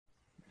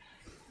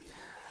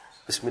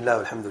بسم اللہ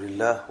والحمد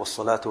للہ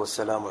والصلاة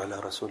والسلام علی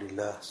رسول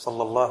اللہ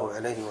صلی اللہ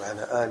علیہ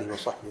وعلی آلہ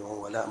وصحبہ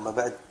وعلی اما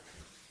بعد.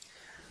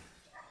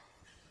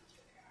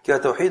 کیا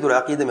توحید اور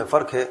عقیدے میں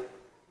فرق ہے؟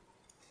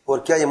 اور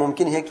کیا یہ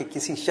ممکن ہے کہ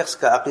کسی شخص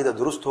کا عقیدہ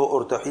درست ہو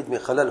اور توحید میں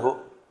خلل ہو،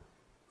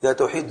 یا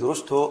توحید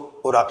درست ہو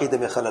اور عقیدے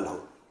میں خلل ہو؟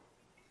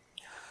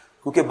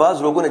 کیونکہ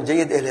بعض لوگوں نے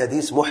جید اہل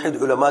حدیث موحد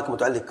علماء کے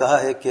متعلق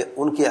کہا ہے کہ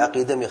ان کے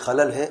عقیدے میں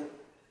خلل ہے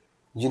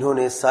جنہوں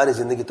نے ساری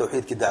زندگی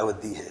توحید کی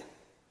دعوت دی ہے.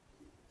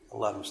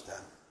 اللہ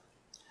المستعان.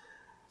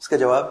 اس کا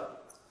جواب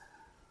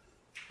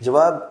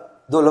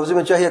دو لفظ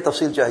میں چاہیے،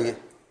 تفصیل چاہیے؟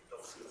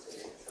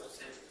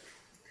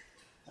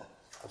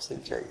 تفصیل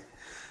چاہیے.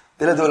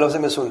 پہلے دو لفظ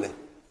میں سن لیں.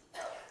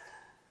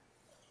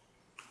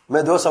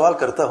 میں دو سوال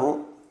کرتا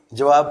ہوں،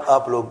 جواب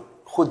آپ لوگ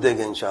خود دیں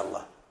گے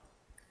انشاءاللہ.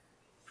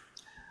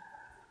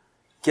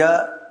 کیا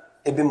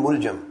ابن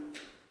ملجم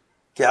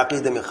کے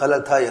عقیدے میں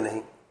خلل تھا یا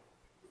نہیں؟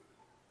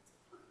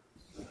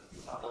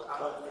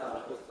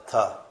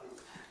 تھا.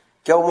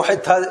 کیا وہ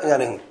موحد تھا یا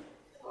نہیں؟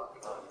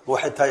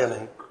 واحد تھا یا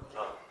نہیں؟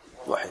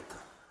 واحد تھا.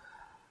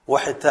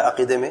 واحد تھا،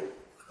 عقیدے میں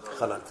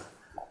خلل تھا.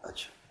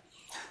 اچھا،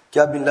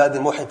 کیا بن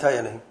لادن موحد تھا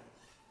یا نہیں؟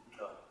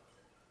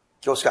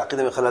 کیا اس کے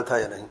عقیدے میں خلل تھا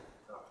یا نہیں؟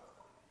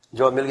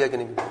 جواب مل گیا کہ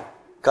نہیں؟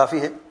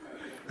 کافی ہے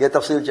یہ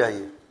تفصیل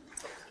چاہیے؟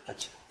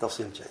 اچھا،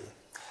 تفصیل چاہیے.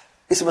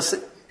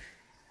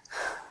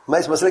 میں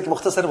اس مسئلے کی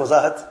مختصر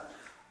وضاحت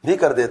بھی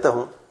کر دیتا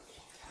ہوں.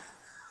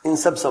 ان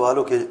سب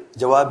سوالوں کے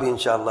جواب بھی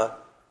انشاءاللہ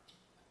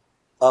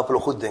آپ لوگ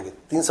خود دیں گے.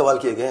 3 سوال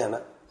کیے گئے ہیں نا،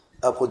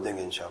 آپ خود دیں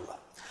گے انشاءاللہ.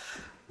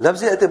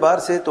 لفظی اعتبار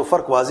سے تو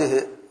فرق واضح ہے،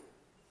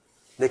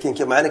 لیکن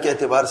کہ معنی کے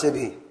اعتبار سے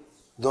بھی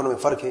دونوں میں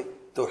فرق ہے،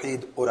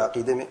 توحید اور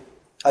عقیدے میں.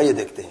 آئیے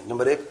دیکھتے ہیں.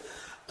 نمبر 1،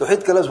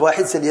 توحید کا لفظ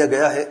واحد سے لیا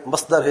گیا ہے،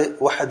 مصدر ہے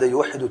وحد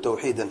یوحد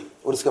توحیدا،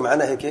 اور اس کا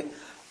معنی ہے کہ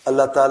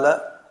اللہ تعالیٰ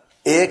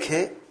ایک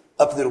ہے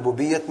اپنی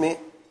ربوبیت میں،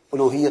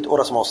 الوہیت اور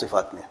اسماء و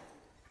صفات میں.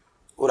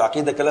 اور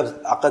عقیدہ کا لفظ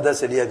عقدہ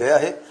سے لیا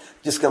گیا ہے،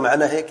 جس کا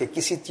معنی ہے کہ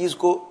کسی چیز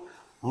کو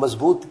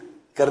مضبوط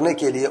کرنے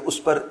کے لیے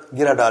اس پر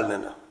گرہ ڈال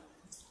لینا.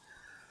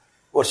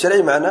 اور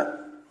شرعی معنی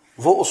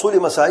وہ اصولی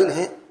مسائل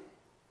ہیں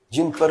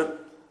جن پر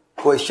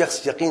کوئی شخص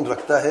یقین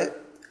رکھتا ہے،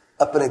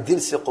 اپنے دل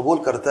سے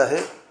قبول کرتا ہے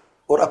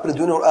اور اپنی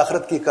دنیا اور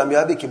آخرت کی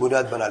کامیابی کی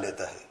بنیاد بنا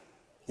لیتا ہے.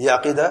 یہ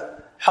عقیدہ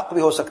حق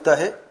بھی ہو سکتا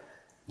ہے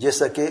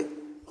جیسا کہ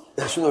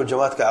اہل سنت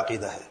والجماعت کا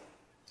عقیدہ ہے،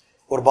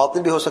 اور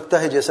باطل بھی ہو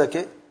سکتا ہے جیسا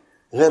کہ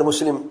غیر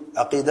مسلم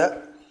عقیدہ،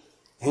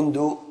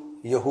 ہندو،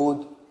 یہود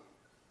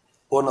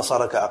اور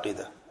نصارہ کا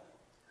عقیدہ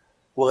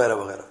وغیرہ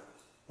وغیرہ.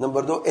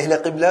 نمبر 2، اہل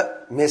قبلہ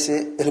میں سے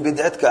اہل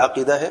بدعت کا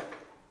عقیدہ ہے،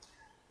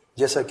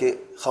 جیسا کہ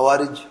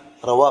خوارج،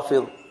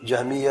 روافض،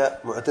 جہمیہ،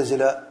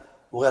 معتزلہ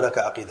وغیرہ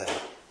کا عقیدہ ہے.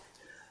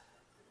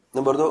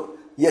 نمبر 2،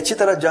 یہ اچھی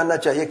طرح جاننا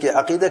چاہیے کہ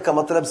عقیدہ کا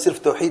مطلب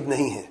صرف توحید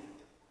نہیں ہے.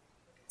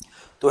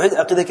 توحید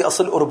عقیدہ کی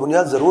اصل اور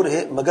بنیاد ضرور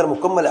ہے، مگر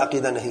مکمل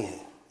عقیدہ نہیں ہے.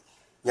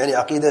 یعنی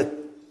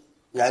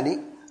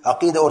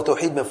عقیدہ اور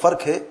توحید میں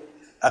فرق ہے.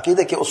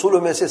 عقیدہ کے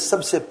اصولوں میں سے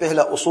سب سے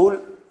پہلا اصول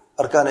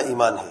ارکان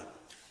ایمان ہے،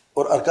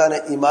 اور ارکان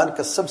ایمان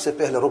کا سب سے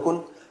پہلا رکن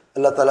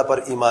اللہ تعالیٰ پر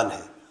ایمان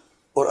ہے،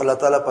 اور اللہ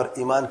تعالیٰ پر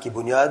ایمان کی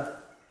بنیاد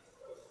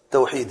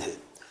توحید ہے.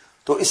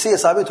 تو اس سے یہ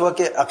ثابت ہوا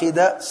کہ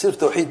عقیدہ صرف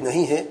توحید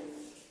نہیں ہے،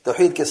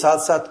 توحید کے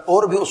ساتھ ساتھ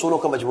اور بھی اصولوں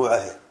کا مجموعہ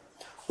ہے.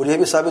 اور یہ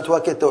بھی ثابت ہوا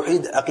کہ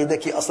توحید عقیدہ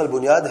کی اصل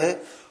بنیاد ہے،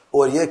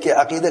 اور یہ کہ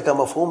عقیدہ کا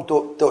مفہوم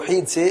تو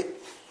توحید سے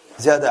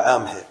زیادہ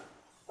عام ہے.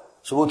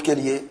 ثبوت کے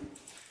لیے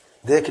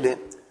دیکھ لیں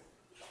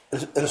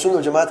اہل سنت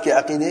والجماعت کے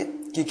عقیدے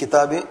کی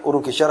کتابیں اور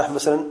ان کی شرح،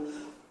 مثلا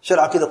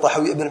شرح عقیدہ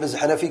طحاوی ابن العز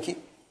حنفی کی،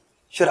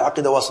 شرح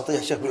عقیدہ واسطیہ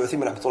شیخ ابن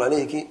عثیمین رحمۃ اللہ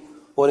علیہ کی،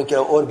 اور ان کے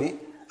اور بھی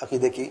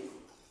عقیدے کی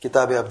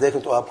کتابیں آپ دیکھیں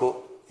تو آپ کو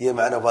یہ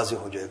معنی واضح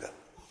ہو جائے گا.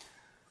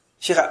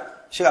 شیخ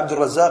عبد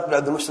الرزاق بن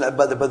عبد المحسن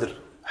عباد بدر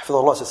حفظ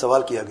اللہ سے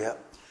سوال کیا گیا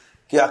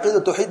کہ عقیدہ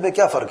توحید میں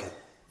کیا فرق ہے؟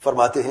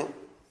 فرماتے ہیں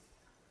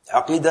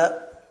عقیدہ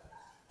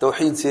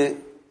توحید سے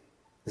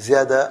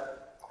زیادہ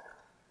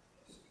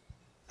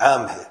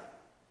عام ہے.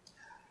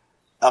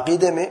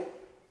 عقیدے میں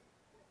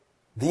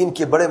دین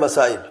کے بڑے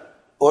مسائل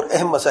اور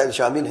اہم مسائل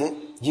شامل ہیں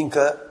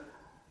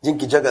جن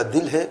کی جگہ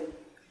دل ہے،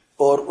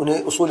 اور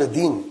انہیں اصول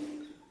دین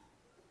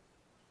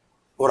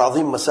اور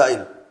عظیم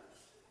مسائل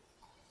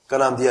کا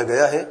نام دیا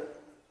گیا ہے،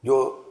 جو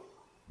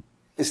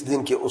اس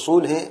دین کے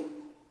اصول ہیں،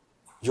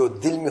 جو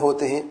دل میں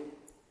ہوتے ہیں،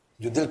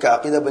 جو دل کا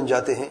عقیدہ بن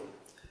جاتے ہیں،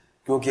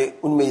 کیونکہ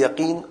ان میں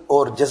یقین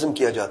اور جزم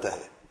کیا جاتا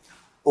ہے.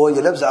 اور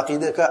یہ لفظ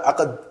عقیدہ کا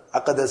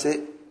عقدہ سے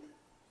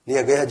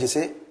لیا گیا ہے،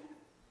 جسے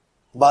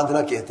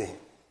باندھنا کہتے ہیں.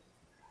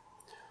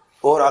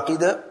 اور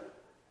عقیدہ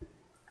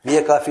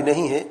یہ کافی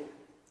نہیں ہے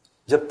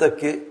جب تک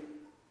کہ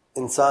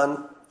انسان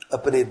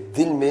اپنے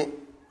دل میں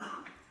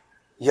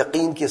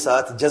یقین کے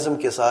ساتھ، جزم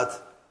کے ساتھ،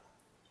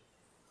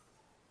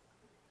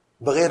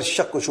 بغیر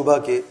شک و شبہ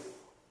کے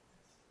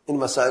ان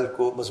مسائل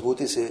کو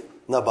مضبوطی سے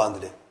نہ باندھ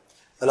لے.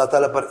 اللہ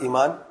تعالیٰ پر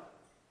ایمان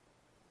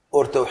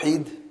اور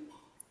توحید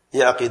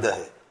یہ عقیدہ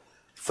ہے.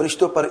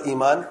 فرشتوں پر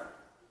ایمان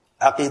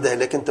عقیدہ ہے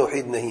لیکن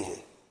توحید نہیں ہے.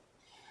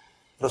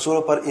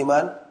 رسولوں پر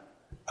ایمان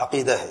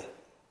عقیدہ ہے.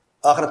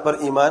 آخرت پر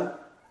ایمان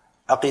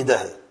عقیدہ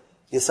ہے.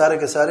 یہ سارے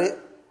کے سارے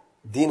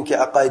دین کے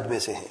عقائد میں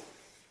سے ہیں.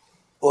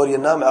 اور یہ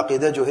نام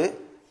عقیدہ جو ہے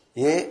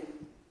یہ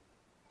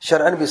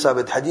شرعن بھی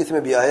ثابت، حدیث میں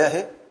بھی آیا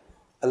ہے.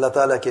 اللہ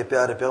تعالیٰ کے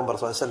پیارے پیغمبر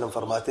صلی اللہ علیہ وسلم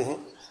فرماتے ہیں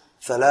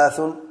ثلاث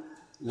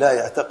لا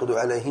يعتقد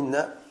علیہن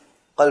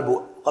قلب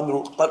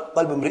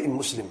امرئ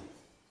مسلم.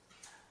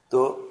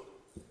 تو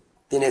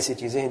 3 ایسی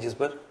چیزیں ہیں جس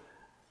پر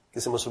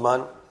کسی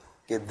مسلمان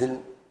کے دل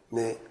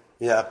میں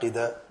یہ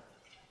عقیدہ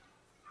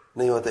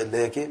نہیں ہوتا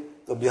الا کہ.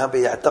 تو اب یہاں پہ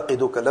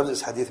یعتقد کا لفظ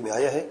اس حدیث میں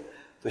آیا ہے.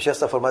 تو شیخ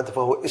صاحب فرماتے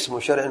فهو اسم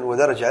شرع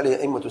ودرج علیہ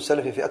ائمۃ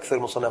السلف فی اکثر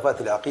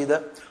مصنفات العقیدہ.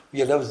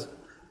 یہ لفظ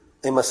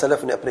ائمہ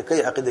سلف نے اپنے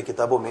کئی عقیدہ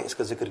کتابوں میں اس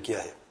کا ذکر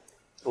کیا ہے.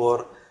 اور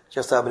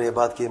شیخ صاحب نے یہ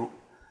بات کی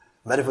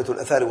معرفت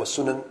الاثار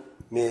والسنن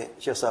میں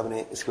شیخ صاحب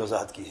نے اس کی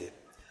وضاحت کی ہے.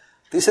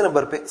 تیسرے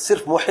نمبر پہ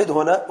صرف موحد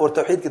ہونا اور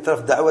توحید کی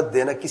طرف دعوت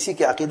دینا کسی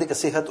کے عقیدے کی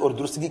صحت اور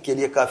درستگی کے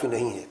لیے کافی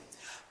نہیں ہے،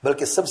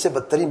 بلکہ سب سے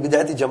بدترین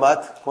بدعتی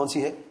جماعت کون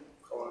سی ہے؟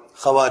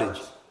 خوارج.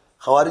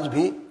 خوارج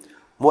بھی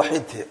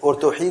موحد تھے اور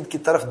توحید کی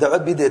طرف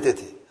دعوت بھی دیتے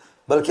تھے،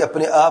 بلکہ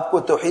اپنے آپ کو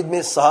توحید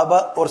میں صحابہ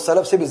اور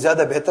سلف سے بھی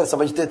زیادہ بہتر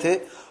سمجھتے تھے.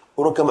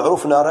 اور ان کا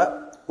معروف نعرہ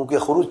ان کے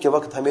خروج کے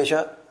وقت ہمیشہ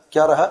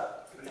کیا رہا؟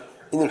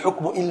 ان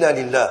الحکم الا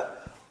للہ.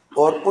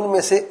 اور ان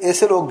میں سے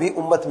ایسے لوگ بھی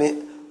امت میں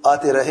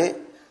آتے رہے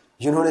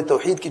جنہوں نے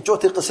توحید کی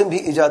چوتھی قسم بھی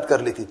ایجاد کر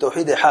لی تھی،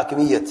 توحید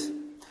حاکمیت.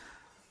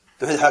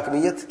 توحید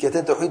حاکمیت کہتے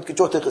ہیں توحید کی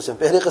چوتھی قسم.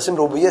 پہلی قسم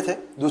ربوبیت ہے،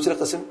 دوسری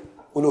قسم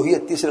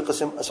الوہیت، تیسری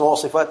قسم اسماء و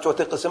صفات،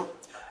 چوتھی قسم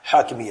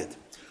حاکمیت.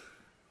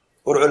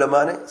 اور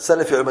علماء نے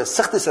سلف علماء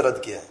سختی سے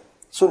رد کیا ہے.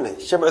 سن لیں،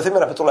 شیخ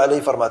عثیمین رحمۃ اللہ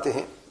علیہ فرماتے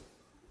ہیں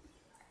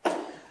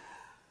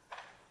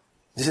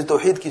جسے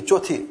توحید کی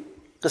چوتھی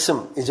قسم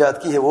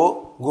ایجاد کی ہے وہ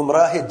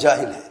گمراہ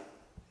جاہل ہے.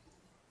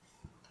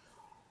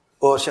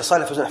 اور شیخ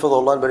صالح حسین حفظہ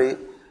اللہ نے بڑی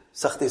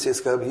سختی سے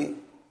اس کا بھی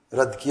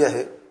رد کیا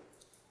ہے،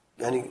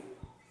 یعنی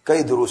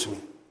کئی دروس میں.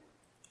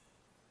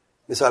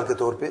 مثال کے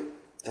طور پہ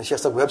شیخ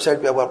صاحب ویب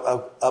سائٹ پہ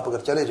آپ اگر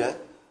چلے جائیں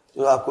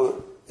تو آپ کو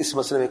اس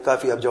مسئلے میں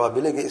کافی اب جواب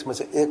ملیں گے. اس میں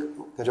سے ایک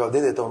کا جواب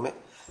دے دیتا ہوں میں.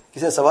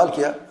 کسی نے سوال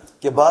کیا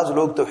کہ بعض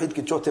لوگ توحید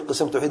کی چوتھی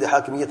قسم توحید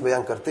حاکمیت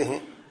بیان کرتے ہیں.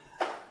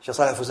 شیخ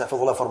صالح حسین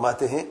حفظہ اللہ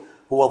فرماتے ہیں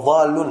هو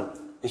ضال،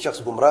 یہ شخص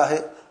گمراہ ہے.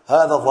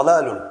 هذا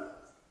ضلال،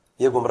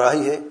 یہ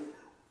گمراہی ہے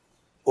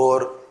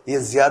اور یہ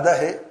زیادہ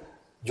ہے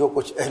جو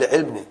کچھ اہل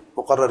علم نے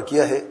مقرر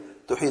کیا ہے.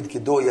 توحید کی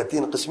 2 یا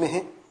 3 قسمیں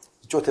ہیں،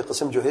 چوتھی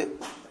قسم جو ہے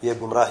یہ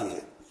گمراہی ہے.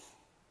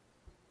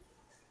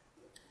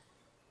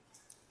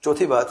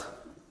 چوتھی بات،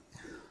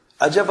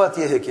 عجب بات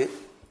یہ ہے کہ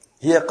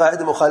یہ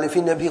قاعدہ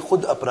مخالفین نے بھی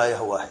خود اپنایا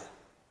ہوا ہے.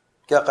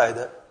 کیا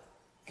قاعدہ؟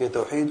 کہ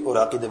توحید اور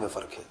عقیدے میں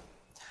فرق ہے.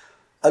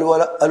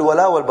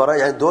 الولاء والبراء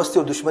یعنی دوستی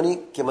اور دشمنی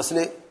کے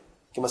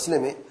مسئلے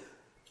میں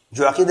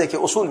جو عقیدے کے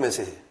اصول میں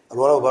سے ہے،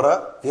 الولاء والبراء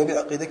یہ بھی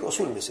عقیدے کے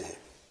اصول میں سے ہے.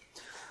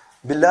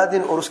 بن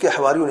لادن اور اس کے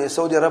حواریوں نے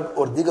سعودی عرب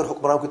اور دیگر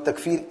حکمرانوں کی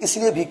تکفیر اس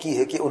لیے بھی کی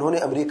ہے کہ انہوں نے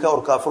امریکہ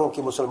اور کافروں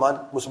کی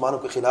مسلمانوں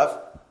کے خلاف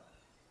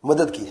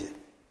مدد کی ہے،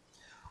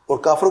 اور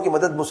کافروں کی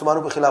مدد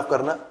مسلمانوں کے خلاف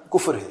کرنا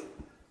کفر ہے.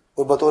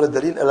 اور بطور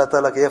دلیل اللہ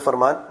تعالیٰ کا یہ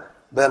فرمان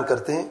بیان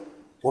کرتے ہیں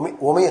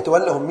وَمَن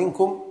يَتَوَلَّهُم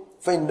مِّنكُمْ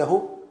فَإِنَّهُ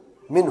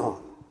مِنْهُمْ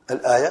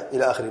الآیہ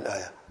الی آخر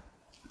الآیہ.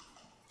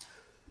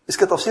 اس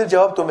کا تفصیل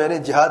جواب تو میں نے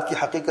جہاد کی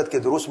حقیقت کے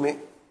دروس میں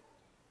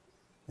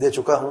دے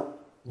چکا ہوں،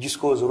 جس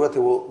کو ضرورت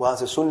ہے وہ وہاں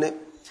سے سن لے.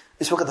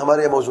 اس وقت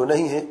ہمارا یہ موضوع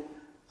نہیں ہے.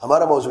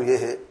 ہمارا موضوع یہ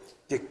ہے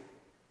کہ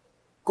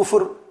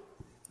کفر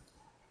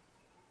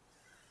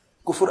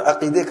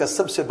عقیدے کا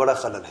سب سے بڑا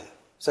خلل ہے.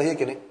 صحیح ہے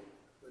کہ نہیں؟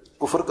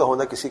 کفر کا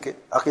ہونا کسی کے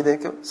عقیدے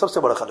کا سب سے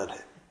بڑا خلل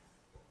ہے.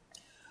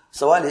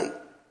 سوال ہے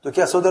تو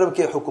کیا سعودی عرب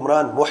کے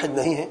حکمران موحد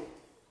نہیں ہیں؟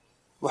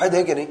 موحد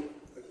ہے کہ نہیں؟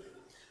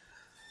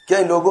 کیا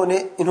ان لوگوں نے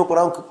ان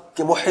حکمرانوں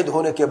کے موحد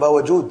ہونے کے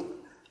باوجود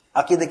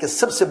عقیدے کے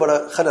سب سے بڑا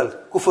خلل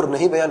کفر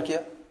نہیں بیان کیا؟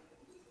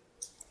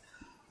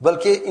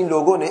 بلکہ ان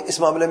لوگوں نے اس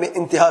معاملے میں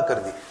انتہا کر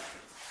دی.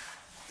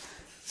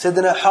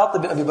 سیدنا حاطب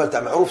بن ابی بلتع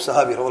معروف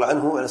صحابی رضی اللہ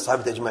عنہ اور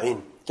صحابہ اجمعین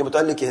کے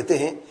متعلق کہتے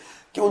ہیں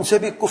کہ ان سے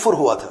بھی کفر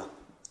ہوا تھا،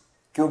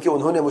 کیونکہ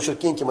انہوں نے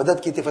مشرکین کی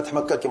مدد کی تھی فتح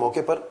مکہ کے موقع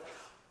پر،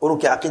 اور ان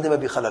کے عقیدے میں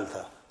بھی خلل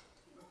تھا.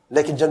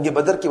 لیکن جنگ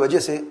بدر کی وجہ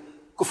سے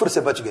کفر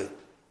سے بچ گئے،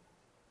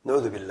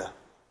 نعوذ باللہ.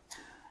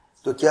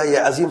 تو کیا یہ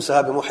عظیم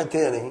صحابی موحد تھے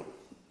یا نہیں؟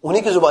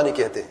 انہی کی زبانی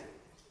کہتے ہیں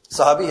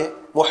صحابی ہے،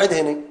 موحد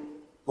ہے نہیں؟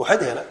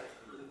 موحد ہے نا.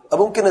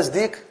 اب ان کے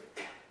نزدیک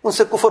ان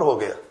سے کفر ہو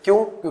گیا.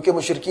 کیوں؟ کیونکہ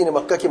مشرکین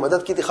مکہ کی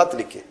مدد کی تھی، خط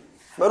لکھے.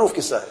 معروف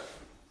قصہ ہے،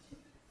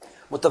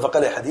 متفق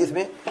علیہ حدیث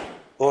میں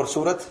اور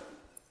سورت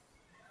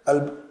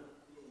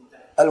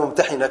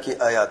الممتحنہ کی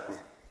آیات میں.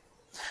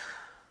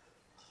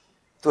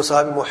 تو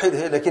صحابی موحد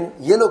ہے، لیکن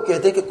یہ لوگ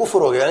کہتے ہیں کہ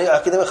کفر ہو گیا، یعنی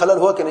عقیدے میں خلل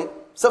ہوا کہ نہیں؟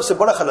 سب سے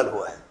بڑا خلل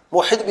ہوا ہے.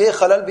 موحد بھی ہے،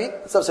 خلل بھی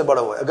سب سے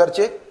بڑا ہوا ہے.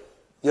 اگرچہ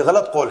یہ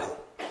غلط قول ہے،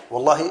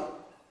 واللہ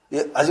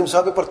یہ عظیم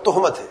صحابی پر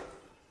تہمت ہے.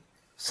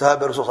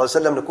 صحابہ رسول صلی اللہ علیہ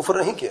وسلم نے کفر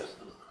نہیں کیا،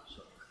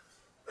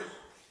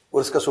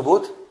 اور اس کا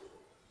ثبوت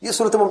یہ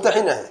سورۃ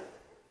ممتحنہ ہے.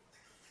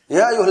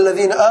 یا ایھا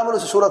الذین آمنوا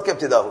سے سورت کی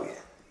ابتدا ہوئی ہے.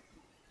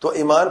 تو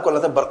ایمان کو اللہ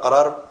تعالیٰ نے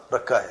برقرار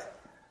رکھا ہے،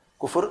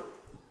 کفر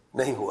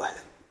نہیں ہوا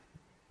ہے.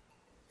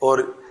 اور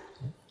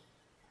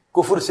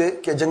کفر سے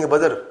کیا جنگ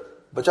بدر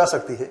بچا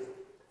سکتی ہے؟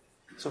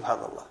 سبحان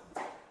اللہ.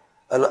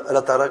 اللہ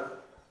تعالیٰ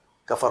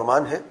کا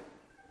فرمان ہے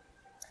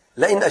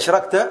لئن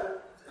اشرکت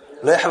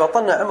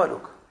لیحبطن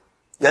عملک،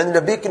 یعنی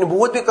نبی کی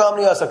نبوت بھی کام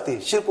نہیں آ سکتی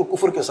شرک و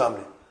کفر کے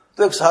سامنے.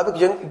 تو ایک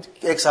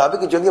صحابی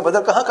کی جنگ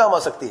بدر کہاں کام آ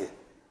سکتی ہے؟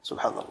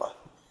 سبحان اللہ.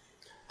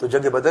 تو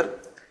جنگ بدر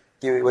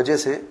کی وجہ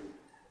سے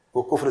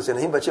وہ کفر سے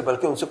نہیں بچے،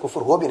 بلکہ ان سے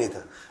کفر ہو بھی نہیں تھا.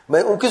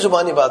 میں ان کی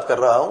زبانی بات کر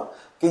رہا ہوں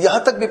کہ یہاں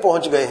تک بھی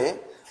پہنچ گئے ہیں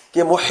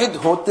کہ موحد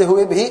ہوتے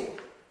ہوئے بھی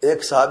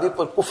ایک صحابی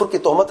پر کفر کی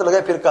تہمت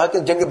لگائے، پھر کہا کہ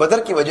جنگ بدر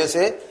کی وجہ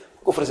سے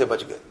کفر سے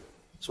بچ گئے.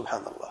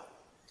 سبحان اللہ.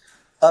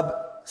 اب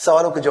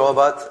سوالوں کے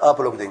جوابات آپ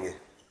لوگ دیں گے.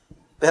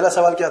 پہلا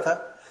سوال کیا تھا؟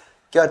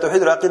 کیا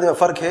توحید اور عقیدے میں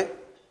فرق ہے؟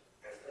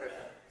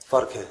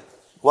 فرق ہے،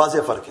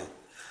 واضح فرق ہے.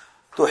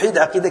 توحید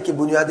عقیدے کے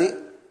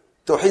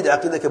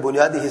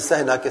بنیادی حصہ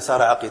ہے، نہ کہ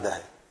سارا عقیدہ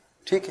ہے.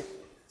 ٹھیک ہے،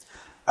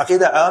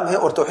 عقیدہ عام ہے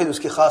اور توحید اس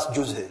کی خاص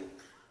جز ہے.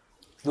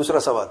 دوسرا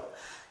سوال،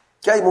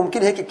 کیا یہ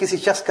ممکن ہے کہ کسی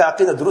شخص کا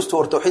عقیدہ درست ہو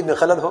اور توحید میں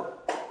خلل ہو؟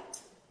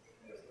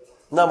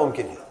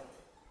 ناممکن ہے.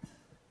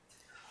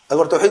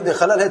 اگر توحید میں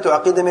خلل ہے تو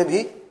عقیدے میں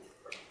بھی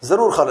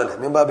ضرور خلل ہے،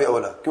 من باب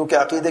اولا، کیونکہ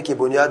عقیدے کی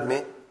بنیاد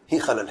میں ہی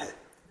خلل ہے.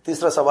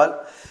 تیسرا سوال،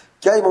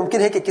 کیا یہ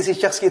ممکن ہے کہ کسی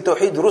شخص کی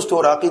توحید درست ہو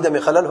اور عقیدے میں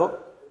خلل ہو؟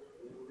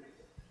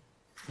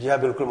 جی ہاں،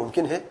 بالکل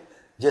ممکن ہے،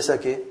 جیسا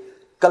کہ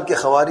کل کے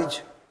خوارج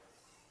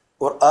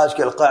اور آج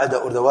کے القاعدہ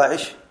اور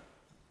دواعش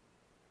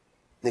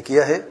نے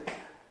کیا ہے،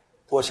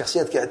 اور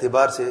شخصیت کے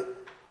اعتبار سے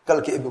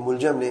کل کے ابن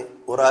ملجم نے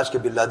اور آج کے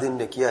بن لادن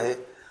نے کیا ہے.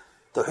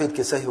 توحید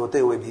کے صحیح ہوتے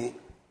ہوئے بھی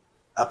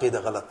عقیدہ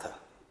غلط تھا.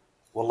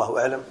 واللہ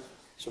اعلم.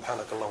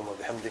 سبحانک اللہم و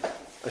بحمدک،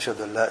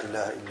 اشہد ان لا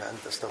الہ الا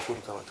انت،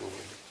 استغفرک و اتوب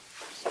الیک.